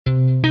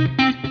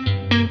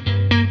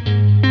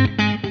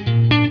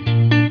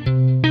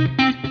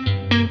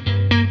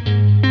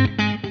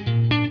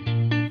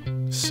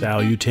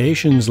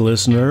Salutations,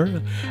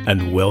 listener,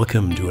 and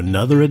welcome to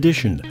another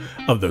edition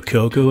of the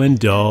Coco and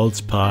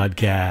Daltz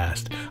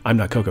podcast. I'm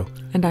not Coco.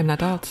 And I'm not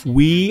Daltz.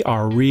 We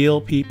are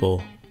real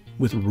people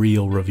with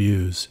real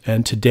reviews.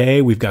 And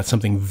today we've got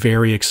something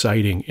very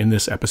exciting in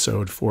this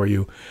episode for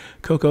you.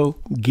 Coco,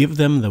 give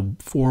them the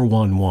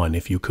 411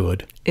 if you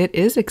could. It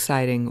is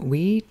exciting.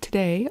 We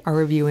today are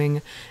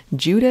reviewing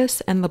Judas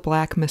and the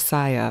Black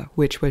Messiah,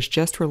 which was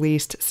just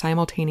released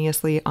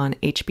simultaneously on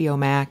HBO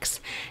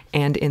Max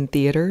and in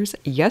theaters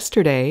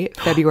yesterday,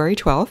 February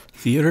 12th.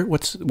 Theater?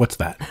 What's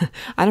that?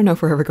 I don't know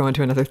if we're ever going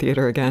to another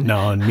theater again.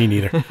 No, me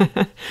neither.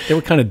 They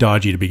were kind of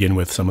dodgy to begin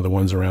with, some of the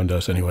ones around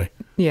us anyway.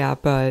 Yeah,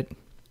 but,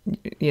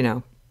 you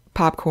know,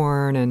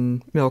 popcorn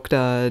and Milk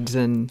Duds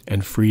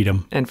and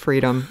freedom. And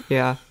freedom,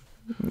 yeah.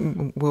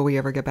 Will we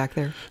ever get back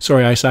there?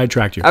 Sorry, I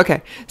sidetracked you.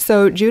 Okay,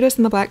 so Judas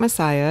and the Black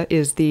Messiah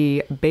is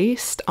the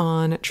based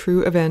on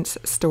true events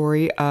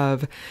story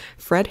of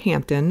Fred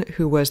Hampton,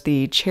 who was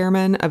the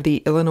chairman of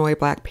the Illinois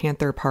Black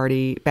Panther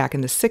Party back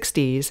in the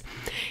 60s.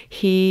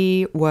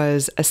 He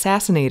was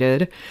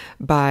assassinated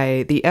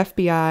by the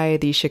FBI,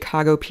 the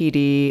Chicago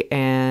PD,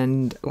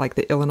 and like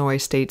the Illinois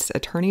State's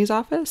Attorney's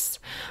Office.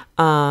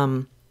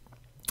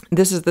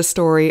 This is the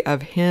story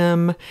of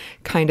him,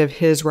 kind of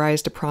his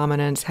rise to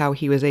prominence, how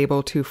he was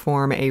able to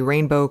form a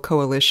rainbow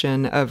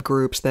coalition of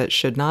groups that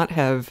should not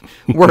have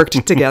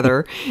worked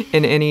together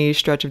in any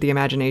stretch of the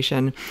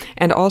imagination.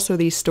 And also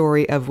the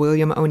story of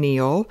William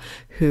O'Neill,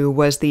 who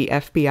was the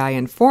FBI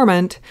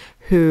informant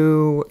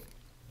who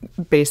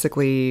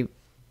basically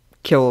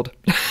killed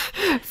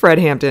Fred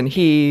Hampton.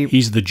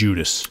 He's the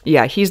Judas.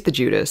 Yeah, he's the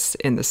Judas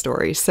in the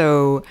story.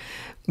 So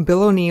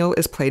Bill O'Neill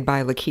is played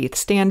by Lakeith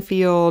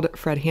Stanfield,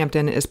 Fred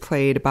Hampton is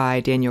played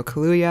by Daniel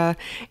Kaluuya,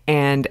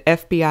 and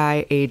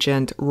FBI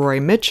agent Roy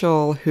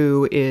Mitchell,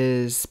 who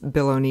is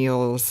Bill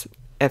O'Neill's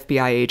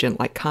FBI agent,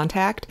 like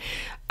contact.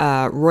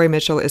 Roy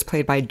Mitchell is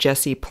played by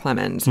Jesse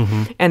Plemons.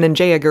 Mm-hmm. And then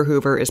J. Edgar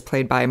Hoover is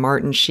played by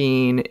Martin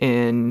Sheen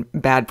in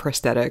bad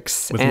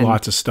prosthetics. With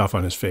lots of stuff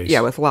on his face.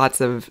 Yeah, with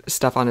lots of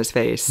stuff on his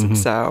face. Mm-hmm.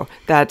 So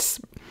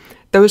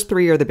those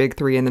three are the big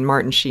three, and then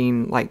Martin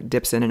Sheen like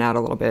dips in and out a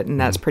little bit, and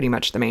that's pretty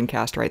much the main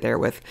cast right there.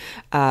 With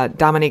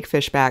Dominique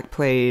Fishback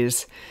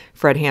plays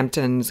Fred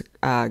Hampton's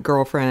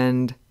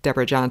girlfriend,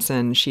 Deborah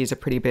Johnson. She's a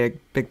pretty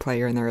big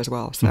player in there as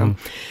well. So,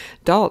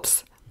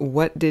 Daltz,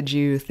 what did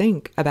you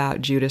think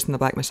about Judas and the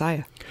Black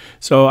Messiah?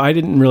 So I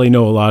didn't really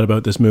know a lot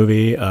about this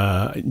movie.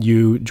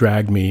 You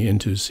dragged me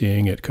into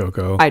seeing it,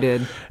 Coco. I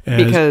did,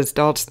 because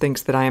Daltz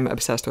thinks that I am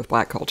obsessed with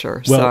black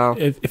culture. Well,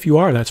 so if you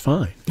are, that's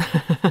fine.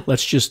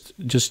 Let's just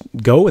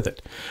go with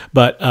it.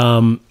 But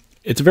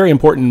it's a very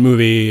important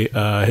movie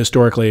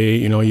historically.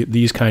 You know,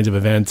 these kinds of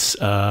events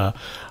are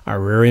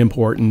very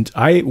important.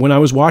 When I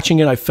was watching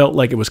it, I felt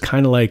like it was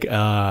kind of like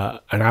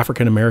an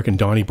African-American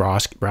Donnie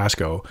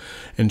Brasco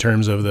in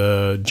terms of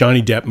the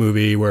Johnny Depp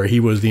movie where he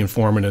was the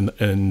informant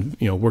and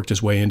you know, worked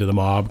his way into the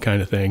mob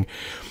kind of thing.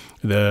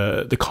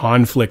 The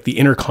conflict, the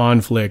inner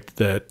conflict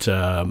that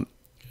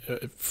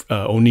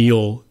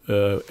O'Neill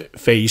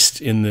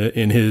faced in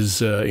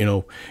his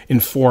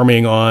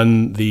informing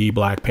on the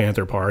Black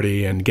Panther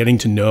Party and getting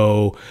to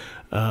know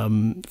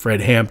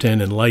Fred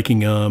Hampton and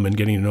liking him and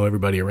getting to know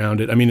everybody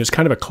around it. I mean, it's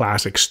kind of a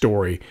classic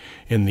story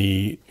in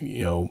the,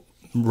 you know,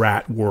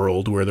 rat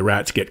world where the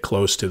rats get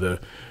close to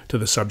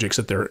the subjects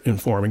that they're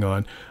informing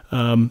on.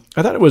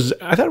 I thought it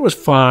was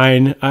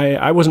fine.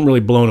 I wasn't really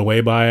blown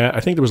away by it.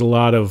 I think there was a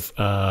lot of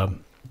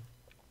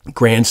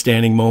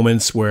grandstanding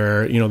moments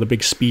where, you know, the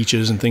big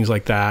speeches and things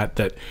like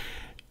that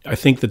I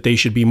think that they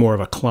should be more of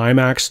a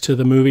climax to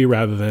the movie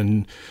rather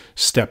than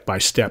step by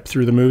step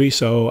through the movie.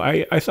 So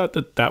I thought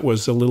that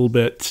was a little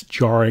bit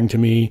jarring to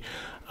me.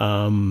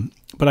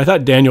 But I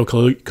thought Daniel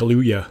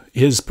Kaluuya,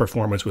 his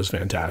performance was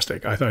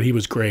fantastic. I thought he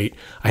was great.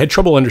 I had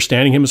trouble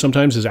understanding him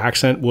sometimes. His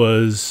accent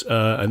was,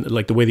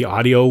 like the way the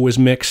audio was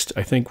mixed,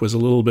 I think was a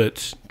little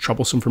bit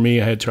troublesome for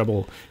me. I had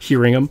trouble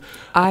hearing him.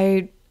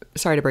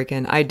 Sorry to break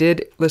in. I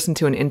did listen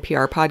to an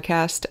NPR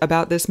podcast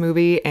about this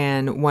movie,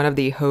 and one of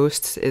the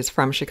hosts is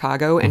from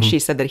Chicago, and she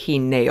said that he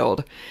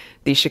nailed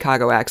the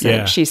Chicago accent.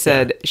 Yeah, she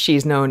said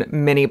she's known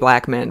many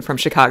black men from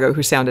Chicago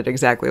who sounded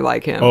exactly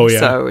like him. Oh,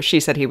 yeah. So she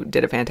said he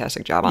did a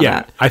fantastic job on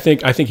that. I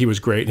think he was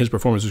great. His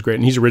performance was great,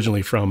 and he's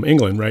originally from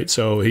England, right?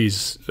 So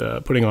he's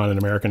putting on an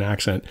American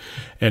accent,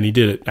 and he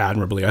did it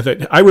admirably.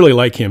 I really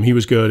like him. He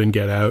was good in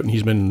Get Out, and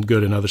he's been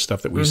good in other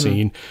stuff that we've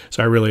seen.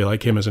 So I really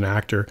like him as an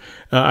actor.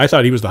 I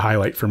thought he was the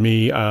highlight for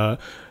me.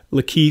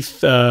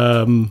 Lakeith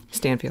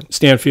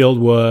Stanfield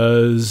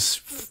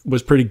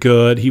was pretty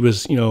good. He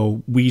was, you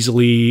know,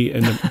 weaselly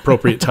in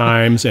appropriate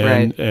times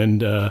and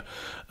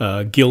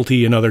and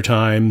guilty in other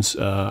times.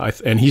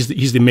 And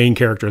he's the main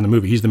character in the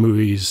movie. He's the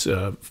movie's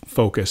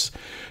focus.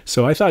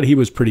 So I thought he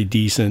was pretty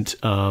decent.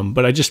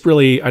 But I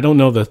don't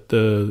know that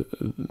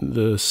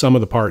the sum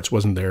of the parts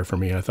wasn't there for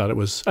me. I thought it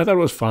was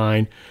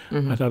fine.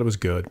 I thought it was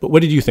good. But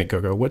what did you think,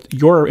 Coco? What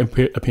your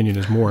opinion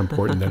is more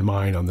important than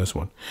mine on this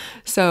one?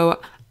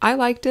 So I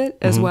liked it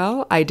as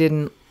well. I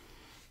didn't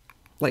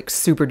like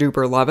super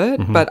duper love it,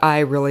 but I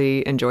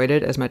really enjoyed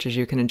it as much as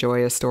you can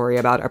enjoy a story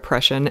about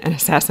oppression and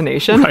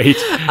assassination. Right.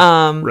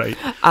 Right.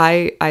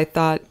 I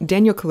thought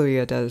Daniel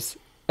Kaluuya does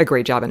a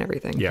great job in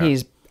everything. Yeah.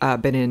 He's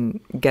been in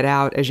Get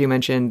Out, as you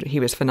mentioned. He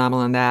was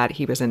phenomenal in that.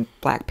 He was in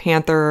Black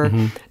Panther,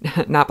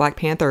 not Black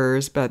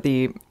Panthers, but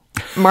the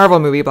Marvel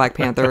movie Black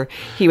Panther.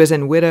 He was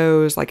in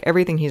Widows. Like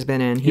everything he's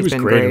been in, He was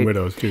been great in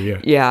Widows too, yeah.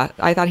 Yeah,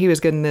 I thought he was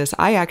good in this.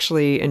 I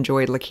actually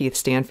enjoyed Lakeith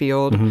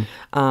Stanfield.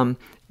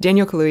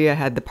 Daniel Kaluuya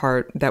had the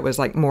part that was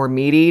like more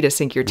meaty to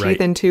sink your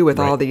teeth into with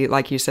all the,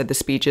 like you said, the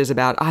speeches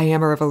about I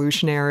am a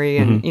revolutionary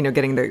and, you know,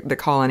 getting the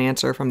call and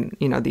answer from,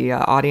 you know, the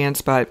audience.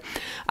 But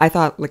I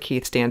thought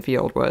Lakeith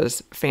Stanfield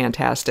was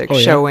fantastic,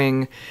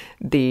 showing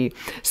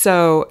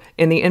so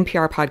in the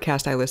NPR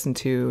podcast I listened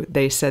to,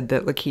 they said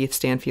that Lakeith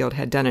Stanfield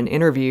had done an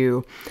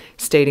interview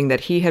stating that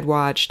he had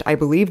watched, I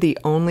believe, the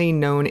only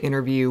known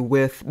interview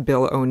with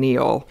Bill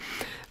O'Neill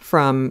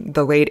from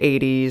the late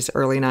 80s,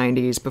 early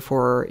 90s,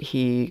 before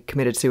he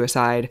committed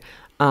suicide.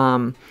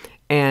 And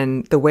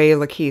the way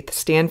Lakeith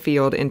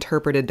Stanfield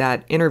interpreted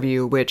that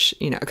interview, which,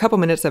 you know, a couple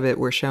minutes of it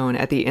were shown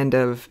at the end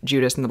of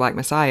Judas and the Black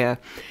Messiah,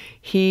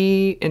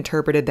 he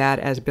interpreted that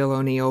as Bill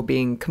O'Neill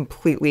being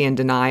completely in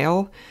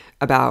denial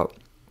about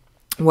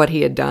what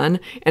he had done.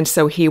 And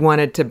so he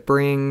wanted to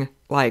bring,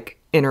 like,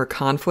 inner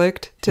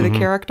conflict to the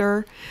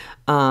character.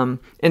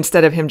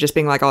 Instead of him just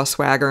being like all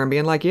swagger and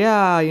being like,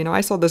 yeah, you know,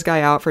 I sold this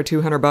guy out for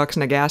 $200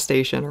 in a gas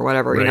station or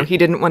whatever. You know, he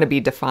didn't want to be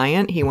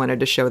defiant. He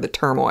wanted to show the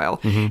turmoil.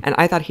 And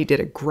I thought he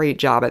did a great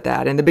job at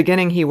that. In the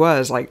beginning, he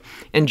was like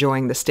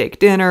enjoying the steak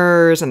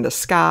dinners and the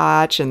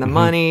scotch and the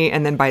money.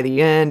 And then by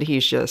the end,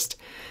 he's just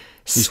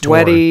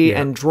sweaty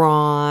and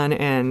drawn,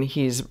 and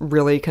he's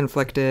really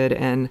conflicted.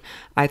 And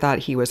I thought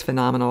he was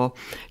phenomenal.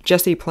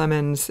 Jesse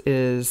Plemons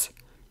is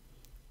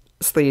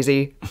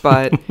sleazy,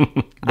 but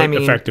I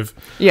mean, effective.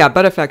 Yeah,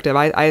 but effective.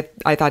 I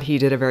thought he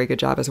did a very good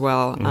job as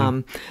well.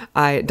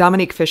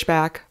 Dominique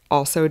Fishback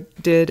also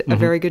did a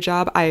very good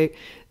job. I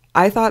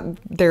thought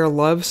their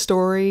love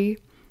story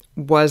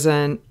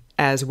wasn't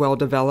as well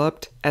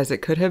developed as it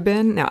could have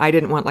been. Now, I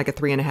didn't want like a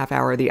 3.5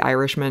 hour The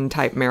Irishman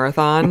type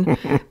marathon,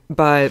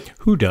 but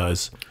who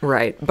does?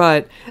 Right.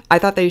 But I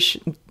thought the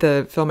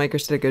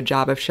filmmakers did a good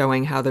job of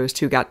showing how those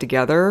two got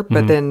together,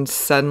 but then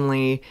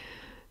suddenly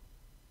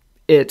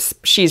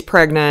she's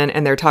pregnant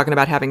and they're talking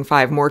about having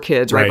 5 more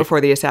kids right before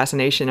the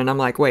assassination. And I'm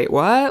like, wait,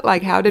 what?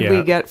 Like, how did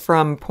we get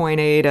from point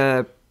A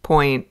to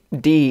point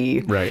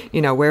D? Right.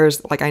 You know,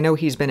 where's, like, I know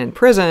he's been in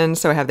prison.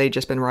 So have they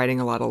just been writing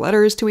a lot of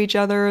letters to each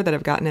other that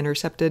have gotten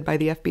intercepted by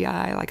the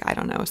FBI? Like, I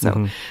don't know.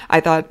 So I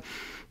thought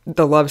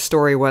the love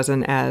story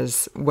wasn't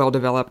as well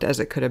developed as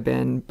it could have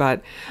been.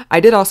 But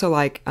I did also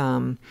like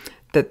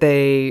that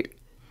they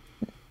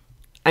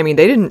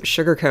didn't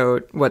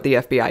sugarcoat what the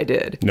FBI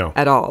did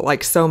at all.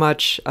 Like, so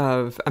much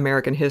of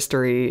American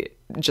history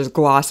just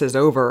glosses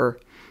over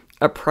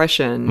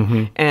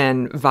oppression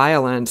and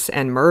violence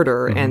and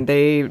murder, and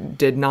they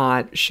did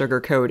not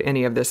sugarcoat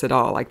any of this at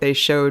all. Like, they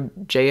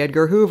showed J.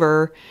 Edgar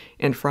Hoover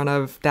in front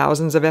of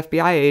thousands of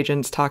FBI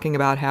agents talking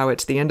about how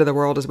it's the end of the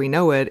world as we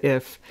know it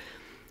if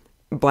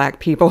Black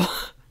people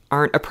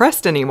aren't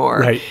oppressed anymore.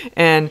 Right.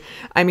 And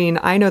I mean,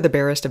 I know the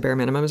barest of bare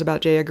minimums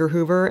about J. Edgar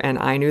Hoover, and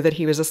I knew that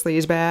he was a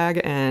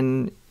sleazebag,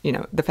 and, you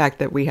know, the fact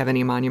that we have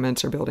any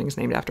monuments or buildings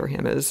named after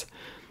him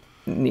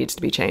needs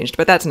to be changed,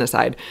 but that's an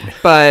aside.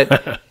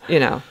 But, you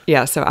know,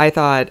 yeah, so I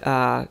thought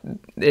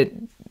it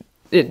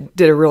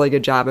did a really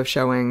good job of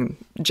showing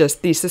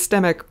just the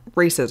systemic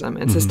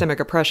racism and systemic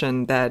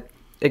oppression that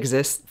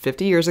exists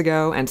 50 years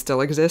ago and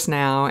still exists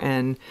now.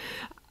 And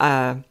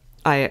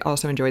I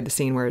also enjoyed the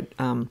scene where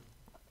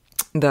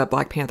the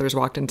Black Panthers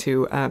walked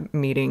into a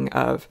meeting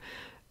of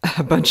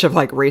a bunch of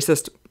like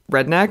racist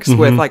rednecks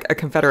with like a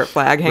Confederate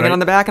flag hanging on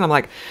the back. And I'm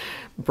like,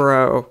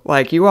 bro,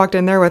 like, you walked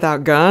in there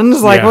without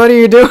guns? Like, what are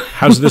you doing?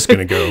 How's this going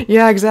to go?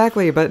 Yeah,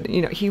 exactly. But,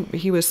 you know,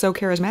 he was so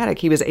charismatic.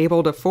 He was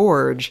able to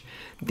forge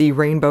the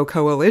Rainbow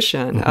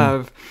Coalition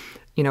of,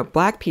 you know,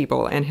 Black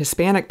people and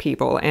Hispanic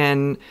people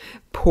and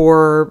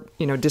poor,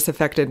 you know,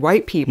 disaffected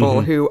white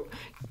people who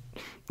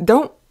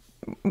don't,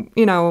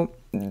 you know,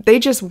 they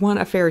just want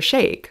a fair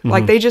shake.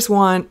 Like, they just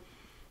want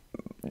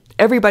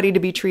everybody to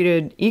be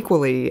treated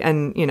equally.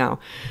 And, you know,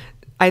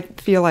 I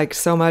feel like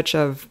so much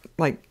of,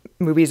 like,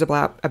 movies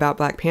about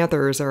Black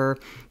Panthers are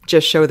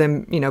just show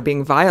them, you know,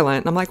 being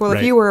violent. And I'm like, well,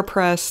 if you were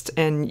oppressed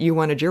and you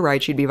wanted your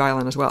rights, you'd be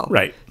violent as well.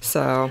 Right.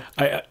 So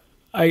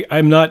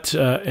I'm not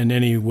in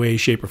any way,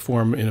 shape, or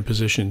form in a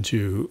position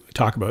to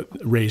talk about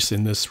race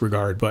in this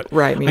regard, but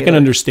I can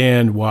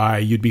understand why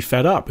you'd be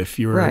fed up if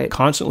you're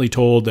constantly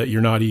told that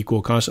you're not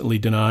equal, constantly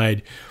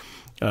denied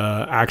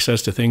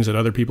access to things that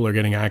other people are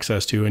getting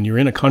access to, and you're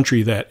in a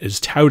country that is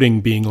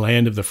touting being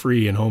land of the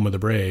free and home of the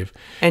brave.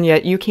 And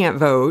yet you can't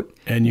vote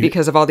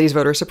because of all these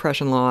voter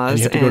suppression laws. And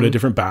you have to go to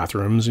different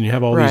bathrooms, and you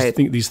have all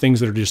these things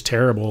that are just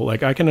terrible.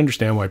 Like, I can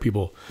understand why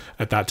people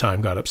at that time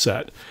got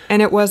upset.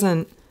 And it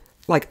wasn't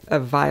like a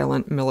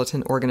violent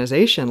militant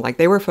organization. Like,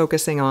 they were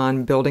focusing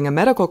on building a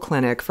medical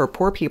clinic for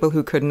poor people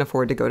who couldn't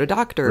afford to go to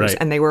doctors.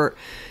 And they were,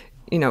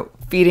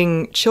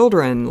 feeding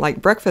children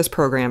like breakfast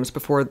programs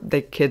before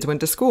the kids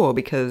went to school,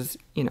 because,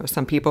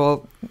 some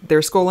people,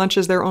 their school lunch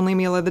is their only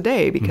meal of the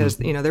day because,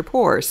 they're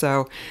poor.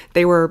 So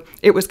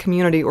it was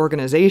community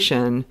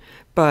organization,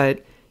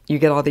 but you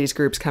get all these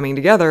groups coming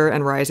together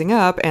and rising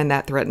up, and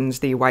that threatens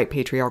the white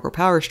patriarchal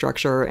power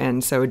structure.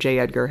 And so J.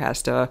 Edgar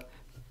has to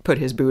put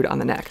his boot on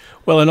the neck.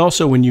 Well, and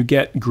also when you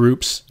get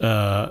groups,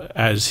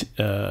 as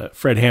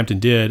Fred Hampton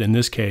did in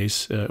this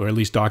case, or at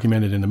least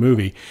documented in the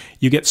movie,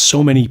 you get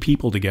so many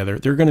people together,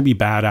 there are going to be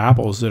bad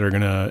apples that are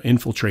going to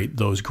infiltrate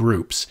those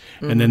groups.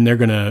 And then they're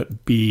going to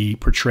be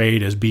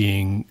portrayed as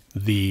being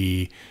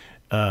the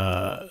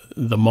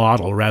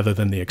model rather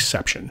than the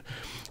exception.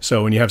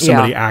 So when you have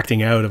somebody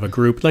acting out of a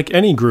group, like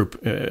any group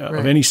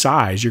of any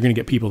size, you're going to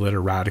get people that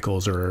are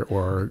radicals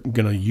or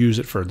going to use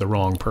it for the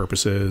wrong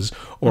purposes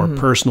or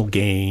personal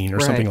gain or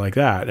something like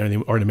that,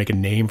 or to make a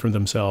name for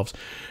themselves.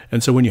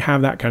 And so when you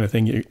have that kind of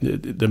thing,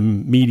 the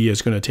media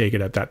is going to take it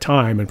at that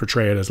time and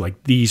portray it as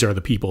like, these are the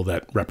people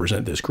that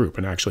represent this group.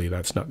 And actually,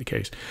 that's not the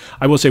case.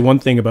 I will say one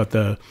thing about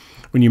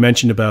when you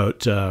mentioned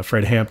about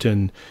Fred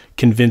Hampton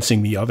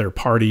convincing the other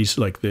parties,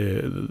 like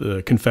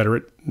the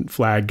Confederate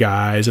flag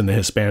guys and the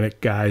Hispanic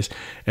guys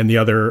and the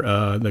other,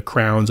 the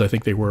Crowns, I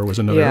think they was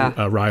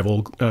another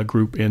rival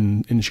group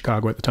in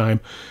Chicago at the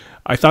time.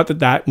 I thought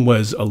that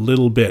was a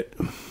little bit,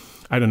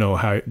 I don't know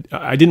how,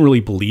 I didn't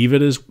really believe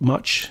it as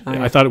much.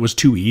 I thought it was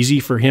too easy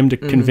for him to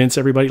convince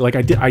everybody. Like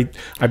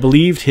I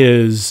believed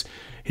his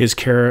the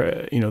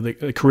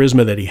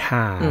charisma that he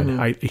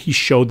had. He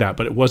showed that,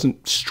 but it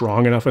wasn't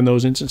strong enough in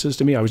those instances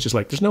to me. I was just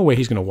like, there's no way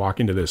he's going to walk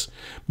into this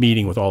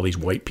meeting with all these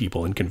white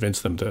people and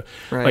convince them to,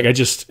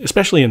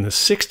 especially in the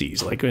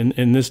 60s, like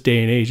in this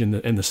day and age, in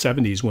the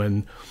 70s,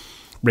 when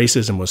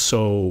racism was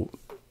so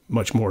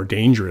much more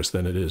dangerous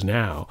than it is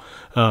now.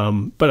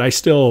 But I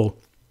still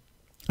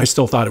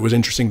thought it was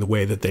interesting the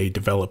way that they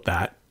developed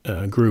that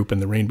group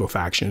and the Rainbow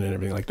Faction and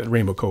everything like that,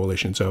 Rainbow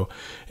Coalition. So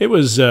it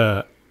was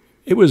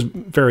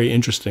very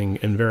interesting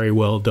and very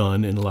well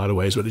done in a lot of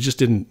ways, but it just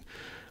didn't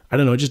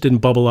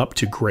bubble up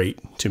too great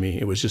to me.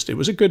 It was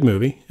a good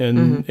movie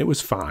and it was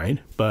fine,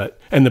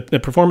 and the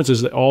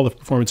performances, all the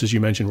performances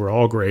you mentioned were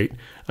all great.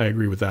 I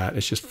agree with that.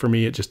 It's just, for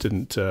me, it just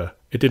didn't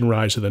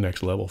rise to the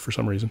next level for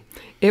some reason.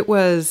 It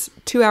was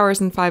 2 hours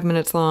and 5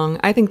 minutes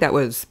long. I think that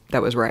was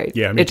right.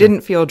 Yeah, it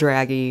didn't feel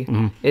draggy.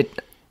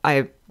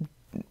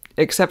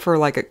 Except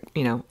for I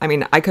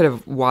could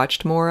have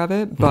watched more of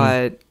it,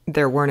 but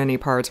there weren't any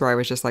parts where I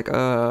was just like,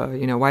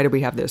 why did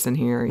we have this in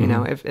here?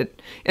 If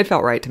it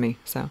felt right to me.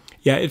 So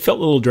yeah, it felt a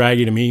little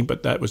draggy to me,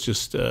 but that was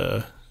just,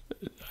 I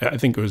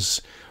think it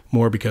was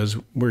more because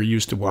we're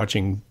used to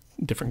watching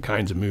different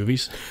kinds of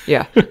movies.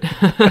 Yeah.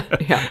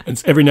 Yeah. And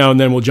every now and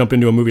then we'll jump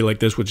into a movie like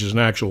this, which is an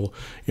actual,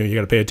 you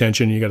got to pay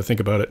attention. You got to think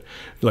about it.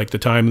 Like the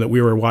time that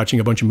we were watching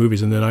a bunch of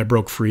movies and then I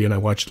broke free and I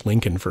watched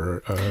Lincoln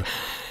for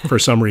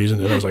some reason.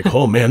 And I was like,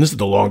 oh man, this is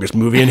the longest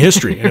movie in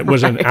history. And it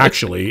wasn't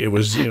actually, it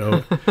was,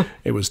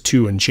 it was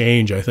 2 and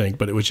change, I think,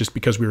 but it was just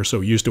because we were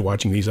so used to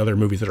watching these other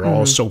movies that are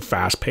all so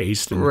fast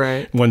paced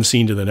and one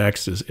scene to the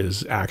next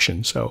is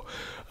action. So,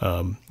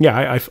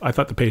 I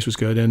thought the pace was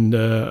good and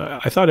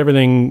I thought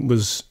everything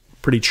was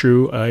pretty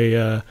true.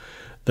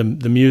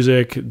 The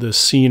music, the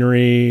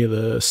scenery,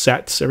 the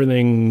sets,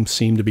 everything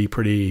seemed to be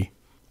pretty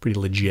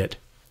legit.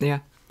 Yeah.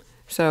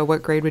 So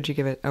what grade would you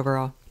give it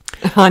overall?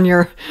 on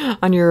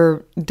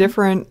your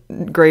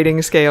different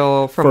grading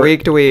scale from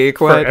week to week.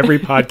 For every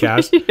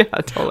podcast. Yeah,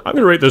 totally. I'm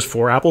going to rate this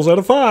 4 apples out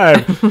of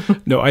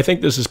 5. No, I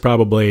think this is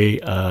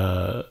probably,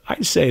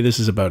 I'd say this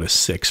is about a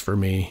 6 for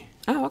me.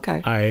 Oh,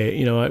 okay.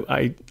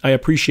 I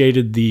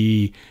appreciated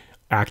the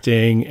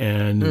acting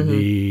and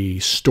the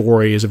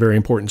story is a very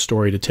important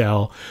story to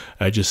tell.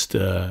 I just,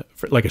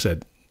 like I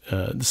said,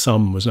 the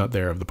sum was not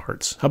there of the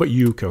parts. How about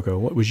you, Coco?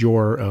 What was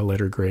your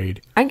letter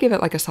grade? I'd give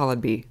it like a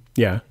solid B.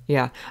 Yeah.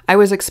 Yeah. I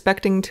was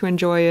expecting to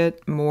enjoy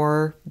it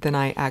more than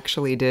I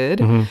actually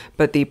did,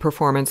 but the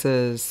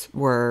performances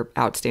were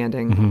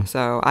outstanding.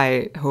 So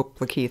I hope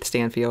Lakeith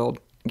Stanfield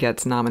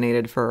gets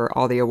nominated for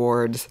all the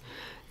awards.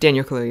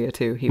 Daniel Kaluuya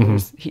too.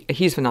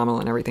 He's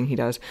phenomenal in everything he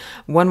does.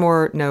 One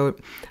more note,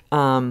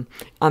 on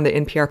the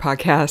NPR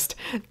podcast,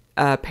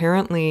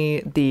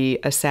 apparently the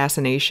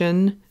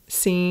assassination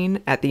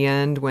scene at the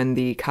end when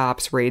the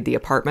cops raid the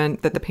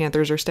apartment that the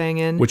Panthers are staying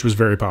in, which was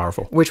very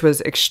powerful, which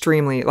was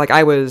extremely,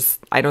 I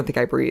don't think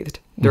I breathed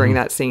during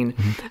that scene.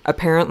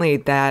 Apparently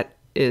that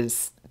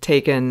is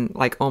taken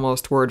like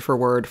almost word for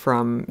word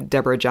from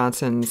Deborah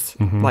Johnson's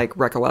like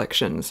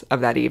recollections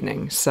of that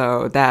evening.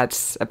 So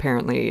that's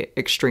apparently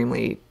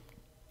extremely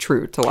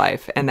true to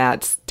life, and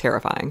that's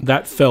terrifying.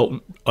 That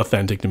felt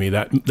authentic to me.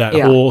 That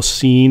whole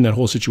scene, that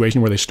whole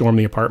situation where they storm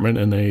the apartment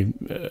and they,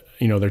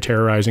 they're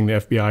terrorizing, the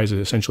FBI is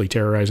essentially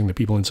terrorizing the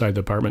people inside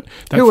the apartment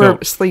who were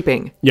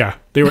sleeping. Yeah,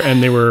 they were,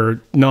 and they were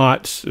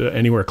not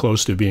anywhere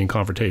close to being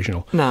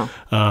confrontational. No.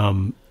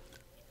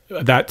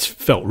 That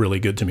felt really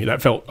good to me.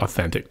 That felt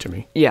authentic to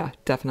me. Yeah,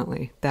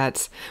 definitely.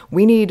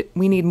 We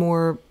need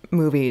more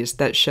movies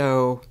that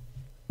show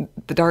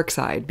the dark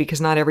side,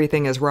 because not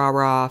everything is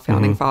rah-rah,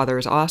 founding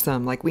fathers,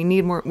 awesome. Like, we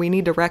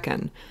need to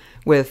reckon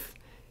with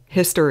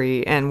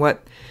history and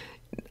what...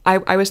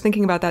 I was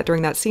thinking about that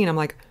during that scene. I'm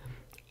like,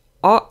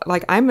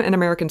 I'm an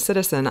American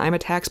citizen. I'm a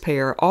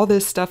taxpayer. All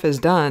this stuff is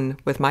done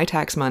with my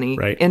tax money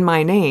in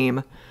my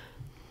name.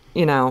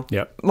 You know,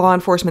 law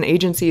enforcement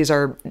agencies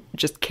are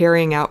just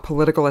carrying out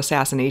political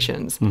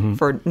assassinations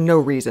for no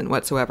reason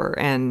whatsoever.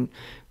 And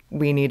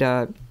we need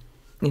a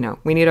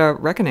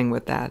reckoning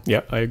with that.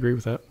 Yeah, I agree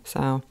with that.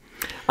 So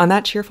on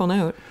that cheerful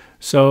note.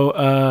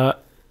 So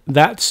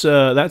that's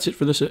it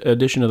for this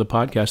edition of the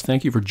podcast.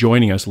 Thank you for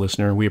joining us,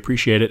 listener. We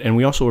appreciate it. And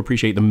we also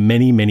appreciate the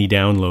many, many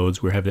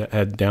downloads. We've had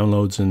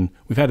downloads, and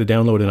we've had a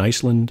download in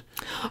Iceland.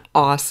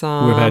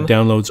 Awesome. We've had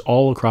downloads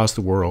all across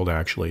the world,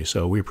 actually.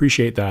 So we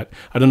appreciate that.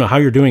 I don't know how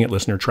you're doing it,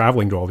 listener,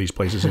 traveling to all these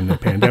places in the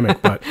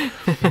pandemic, but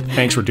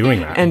thanks for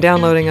doing that. And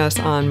downloading us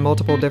on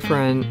multiple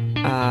different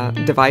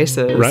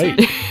devices. Right.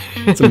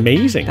 It's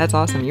amazing. That's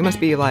awesome. You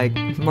must be like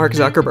Mark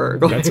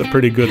Zuckerberg. That's a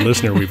pretty good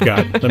listener we've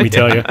got, let me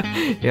tell you.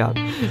 Yeah.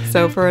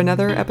 So for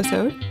another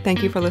episode,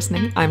 thank you for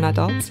listening. I'm Not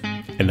Daltz.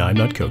 And I'm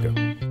Not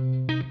Coco.